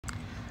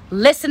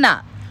Listen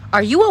up.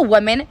 Are you a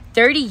woman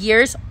 30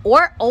 years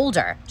or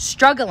older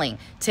struggling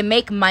to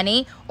make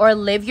money or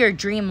live your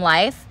dream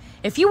life?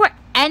 If you were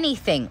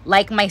anything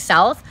like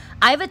myself,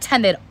 I've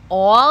attended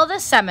all the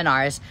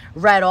seminars,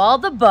 read all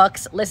the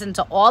books, listened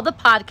to all the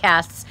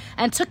podcasts,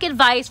 and took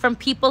advice from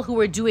people who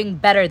were doing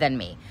better than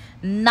me.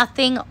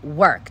 Nothing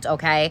worked,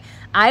 okay?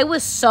 I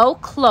was so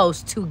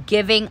close to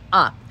giving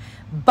up,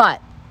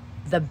 but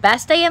the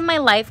best day of my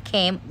life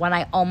came when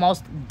I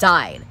almost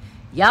died.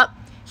 Yup.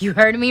 You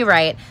heard me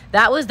right.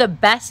 That was the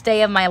best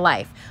day of my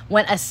life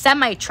when a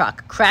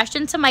semi-truck crashed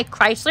into my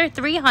Chrysler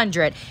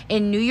 300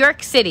 in New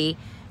York City,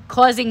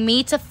 causing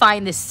me to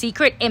find this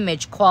secret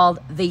image called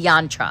the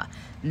Yantra.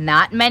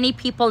 Not many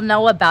people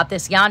know about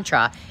this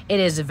Yantra. It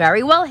is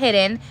very well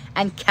hidden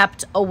and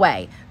kept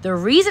away. The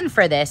reason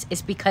for this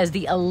is because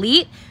the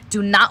elite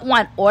do not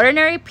want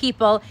ordinary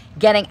people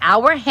getting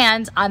our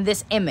hands on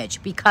this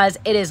image because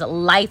it is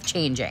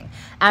life-changing.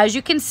 As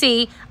you can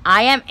see,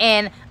 I am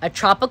in a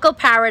tropical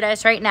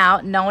paradise right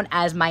now known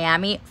as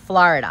Miami,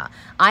 Florida.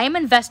 I am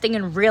investing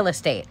in real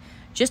estate.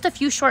 Just a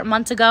few short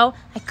months ago,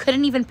 I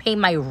couldn't even pay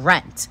my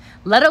rent,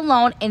 let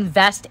alone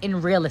invest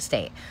in real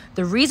estate.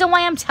 The reason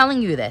why I'm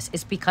telling you this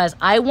is because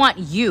I want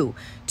you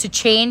to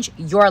change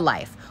your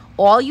life.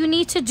 All you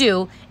need to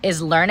do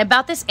is learn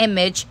about this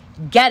image,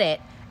 get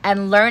it,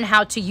 and learn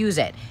how to use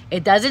it.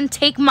 It doesn't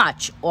take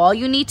much. All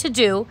you need to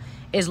do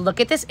is look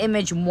at this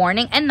image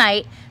morning and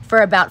night for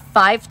about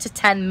 5 to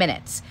 10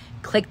 minutes.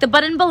 Click the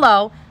button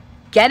below.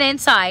 Get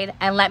inside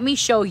and let me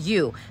show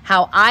you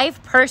how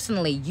I've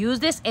personally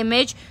used this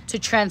image to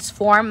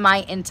transform my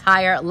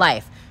entire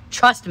life.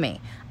 Trust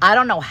me, I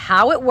don't know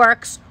how it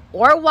works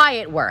or why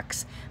it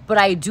works, but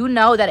I do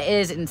know that it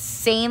is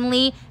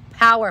insanely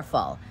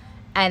powerful.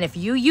 And if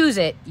you use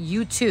it,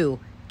 you too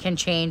can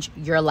change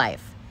your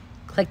life.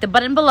 Click the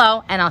button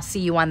below and I'll see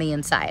you on the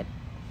inside.